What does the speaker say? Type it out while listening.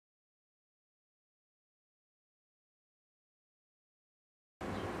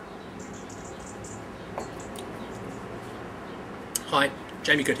Hi,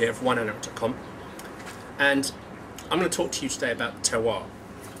 Jamie Goode here from wineanalytic.com, and I'm going to talk to you today about terroir.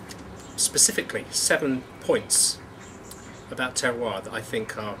 Specifically, 7 points about terroir that I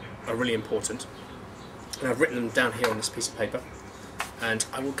think are really important. And I've written them down here on this piece of paper, and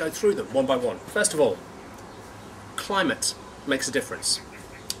I will go through them one by one. First of all, climate makes a difference.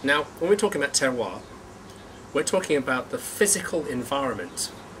 Now, when we're talking about terroir, we're talking about the physical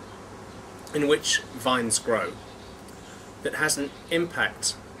environment in which vines grow that has an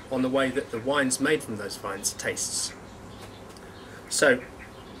impact on the way that the wines made from those vines tastes. So,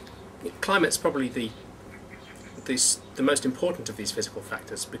 climate's probably the most important of these physical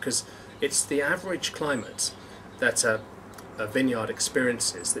factors, because it's the average climate that a vineyard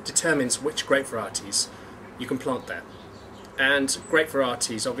experiences that determines which grape varieties you can plant there. And grape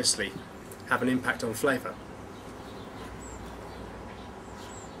varieties obviously have an impact on flavour.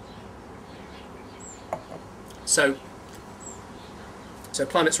 So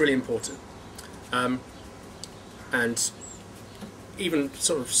climate's really important, and even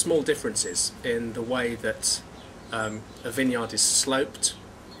sort of small differences in the way that a vineyard is sloped,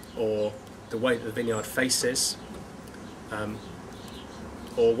 or the way that the vineyard faces,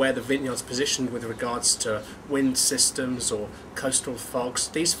 or where the vineyard's positioned with regards to wind systems or coastal fogs.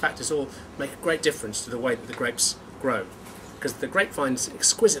 These factors all make a great difference to the way that the grapes grow, because the grapevine is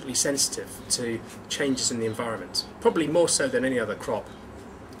exquisitely sensitive to changes in the environment, probably more so than any other crop.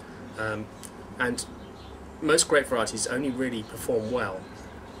 And most grape varieties only really perform well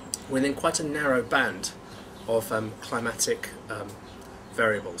within quite a narrow band of climatic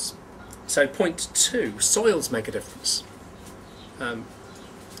variables. So point 2, soils make a difference.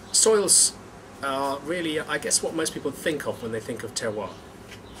 Soils are really, I guess, what most people think of when they think of terroir.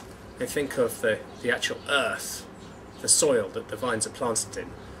 They think of the actual earth, the soil that the vines are planted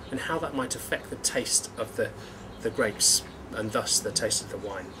in, and how that might affect the taste of the grapes, and thus the taste of the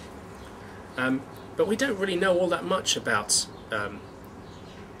wine. But we don't really know all that much about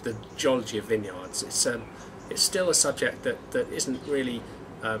the geology of vineyards. It's still a subject that isn't really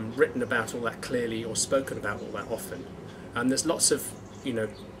written about all that clearly or spoken about all that often. There's lots of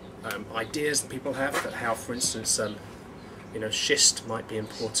ideas that people have about how, for instance, schist might be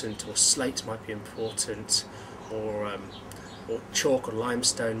important, or slate might be important, or chalk or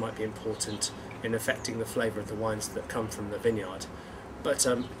limestone might be important in affecting the flavour of the wines that come from the vineyard. But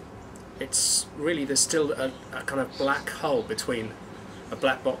it's really, there's still a kind of black hole between, a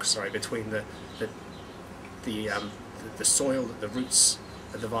black box, between the soil that the roots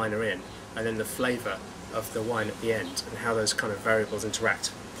of the vine are in, and then the flavour of the wine at the end, and how those kind of variables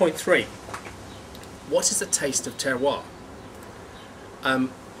interact. Point 3, what is the taste of terroir?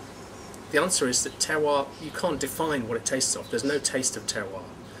 The answer is that terroir, you can't define what it tastes of. There's no taste of terroir.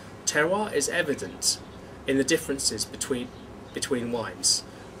 Terroir is evident in the differences between wines,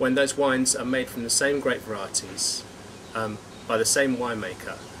 when those wines are made from the same grape varieties by the same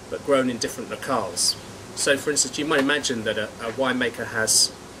winemaker, but grown in different locales. So, for instance, you might imagine that a winemaker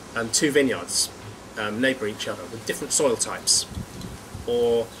has 2 vineyards neighbour each other with different soil types,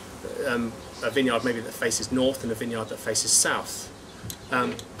 or a vineyard maybe that faces north and a vineyard that faces south.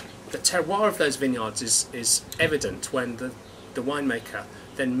 The terroir of those vineyards is evident when the winemaker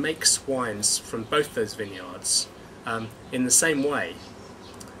then makes wines from both those vineyards in the same way,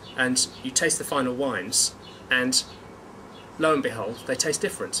 and you taste the final wines, and lo and behold, they taste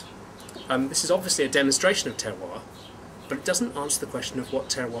different. This is obviously a demonstration of terroir, but it doesn't answer the question of what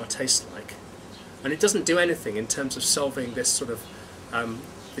terroir tastes like, and it doesn't do anything in terms of solving this sort of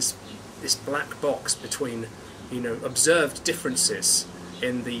this black box between observed differences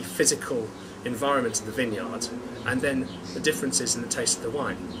in the physical environment of the vineyard, and then the differences in the taste of the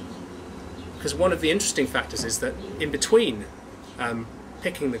wine. Because one of the interesting factors is that in between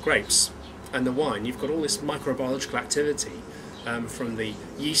picking the grapes and the wine, you've got all this microbiological activity from the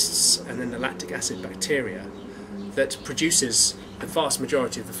yeasts and then the lactic acid bacteria that produces the vast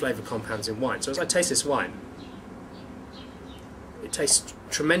majority of the flavour compounds in wine. So as I taste this wine, it tastes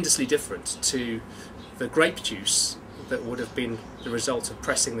tremendously different to the grape juice that would have been the result of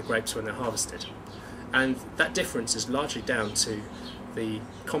pressing the grapes when they're harvested. And that difference is largely down to the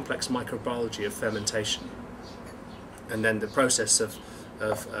complex microbiology of fermentation, and then the process of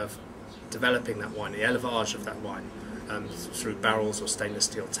developing that wine, the élevage of that wine, through barrels or stainless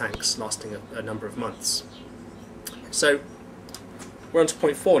steel tanks lasting a number of months. So we're on to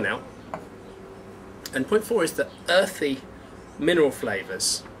point 4 now, and point 4 is that earthy mineral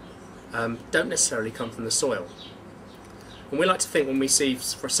flavours don't necessarily come from the soil. And we like to think, when we see,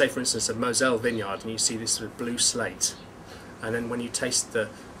 say for instance, a Moselle vineyard, and you see this sort of blue slate, and then when you taste the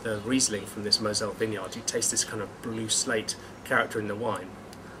Riesling from this Moselle vineyard, you taste this kind of blue slate character in the wine,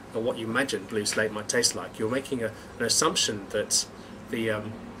 or what you imagine blue slate might taste like, you're making an assumption that the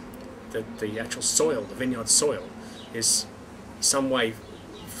actual soil, the vineyard soil, is some way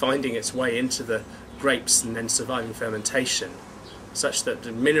finding its way into the grapes and then surviving fermentation, such that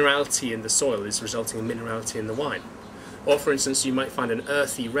the minerality in the soil is resulting in minerality in the wine. Or, for instance, you might find an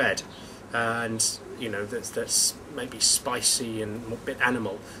earthy red, and that's maybe spicy and a bit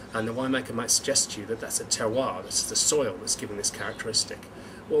animal, and the winemaker might suggest to you that that's a terroir, that's the soil that's giving this characteristic.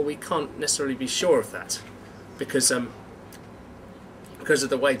 Well, we can't necessarily be sure of that, because of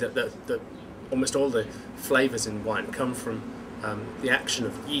the way that almost all the flavours in wine come from the action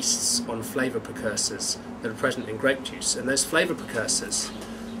of yeasts on flavour precursors that are present in grape juice, and those flavour precursors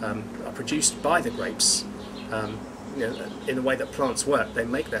are produced by the grapes. In the way that plants work, they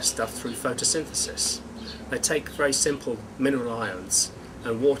make their stuff through photosynthesis. They take very simple mineral ions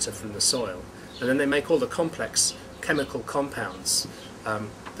and water from the soil, and then they make all the complex chemical compounds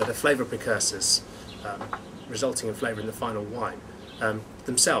that are flavour precursors, resulting in flavour in the final wine.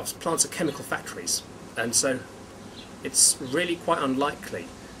 Themselves, plants are chemical factories, and so it's really quite unlikely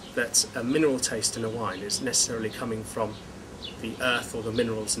that a mineral taste in a wine is necessarily coming from the earth or the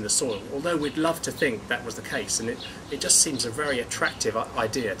minerals in the soil, although we'd love to think that was the case, and it just seems a very attractive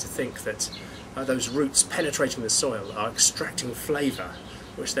idea to think that those roots penetrating the soil are extracting flavour,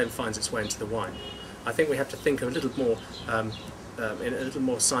 which then finds its way into the wine. I think we have to think a little more in a little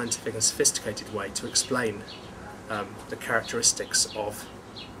more scientific and sophisticated way to explain the characteristics of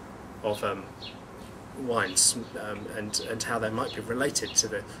wines and how they might be related to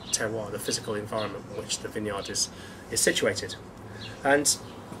the terroir, the physical environment in which the vineyard is situated. And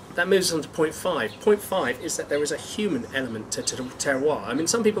that moves on to point 5. Point 5 is that there is a human element to terroir. I mean,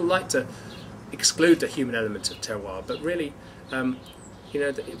 some people like to exclude the human element of terroir, but really, the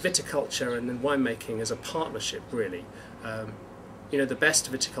viticulture and then winemaking as a partnership, really. The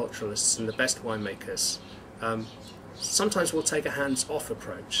best viticulturalists and the best winemakers sometimes will take a hands-off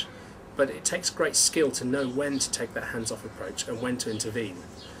approach, but it takes great skill to know when to take that hands-off approach and when to intervene.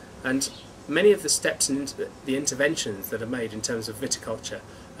 And many of the steps and the interventions that are made in terms of viticulture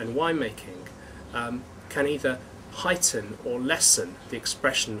and winemaking can either heighten or lessen the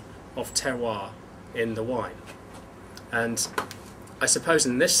expression of terroir in the wine. And I suppose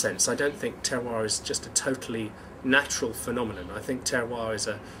in this sense, I don't think terroir is just a totally natural phenomenon. I think terroir is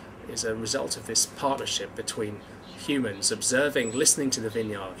a result of this partnership between humans observing, listening to the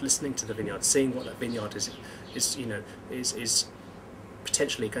vineyard, seeing what that vineyard is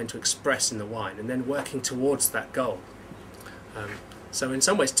potentially going to express in the wine, and then working towards that goal. So in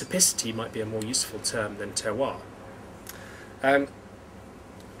some ways, typicity might be a more useful term than terroir.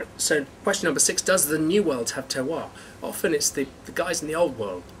 So question number 6, does the New World have terroir? Often it's the guys in the Old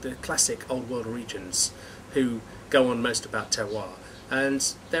World, the classic Old World regions, who go on most about terroir.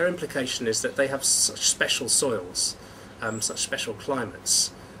 And their implication is that they have such special soils, such special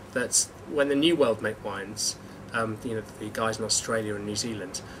climates, that when the New World make wines, the guys in Australia and New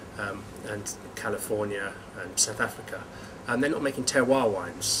Zealand and California and South Africa, they're not making terroir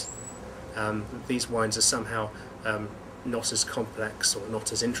wines. These wines are somehow not as complex or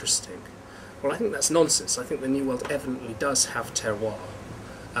not as interesting. Well, I think that's nonsense. I think the New World evidently does have terroir.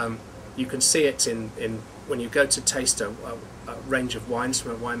 You can see it in when you go to taste a range of wines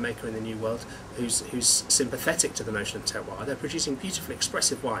from a winemaker in the New World who's sympathetic to the notion of terroir. They're producing beautifully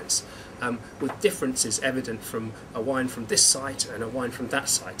expressive wines with differences evident from a wine from this site and a wine from that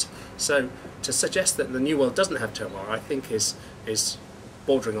site. So to suggest that the New World doesn't have terroir, I think is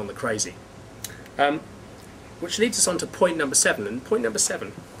bordering on the crazy. Which leads us on to point number 7. And point number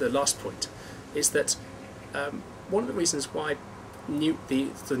 7, the last point, is that one of the reasons why the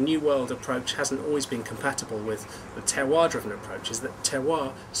New World approach hasn't always been compatible with the terroir-driven approach is that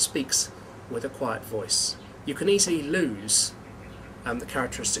terroir speaks with a quiet voice. You can easily lose the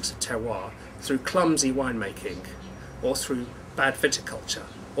characteristics of terroir through clumsy winemaking, or through bad viticulture,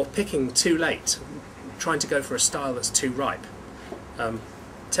 or picking too late, trying to go for a style that's too ripe.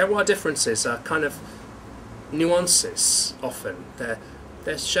 Terroir differences are kind of nuances often.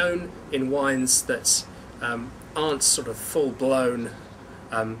 They're shown in wines that aren't sort of full-blown,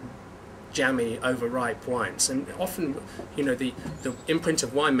 jammy, overripe wines. And often, the imprint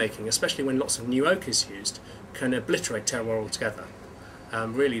of winemaking, especially when lots of new oak is used, can obliterate terroir altogether.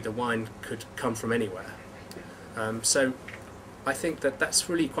 Really, the wine could come from anywhere. So I think that that's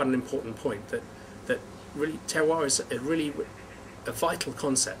really quite an important point, that really terroir is a vital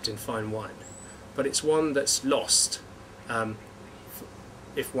concept in fine wine, but it's one that's lost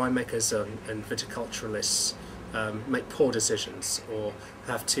if winemakers and viticulturalists make poor decisions or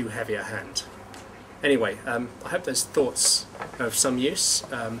have too heavy a hand. Anyway, I hope those thoughts are of some use.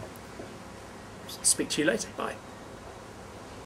 Speak to you later. Bye.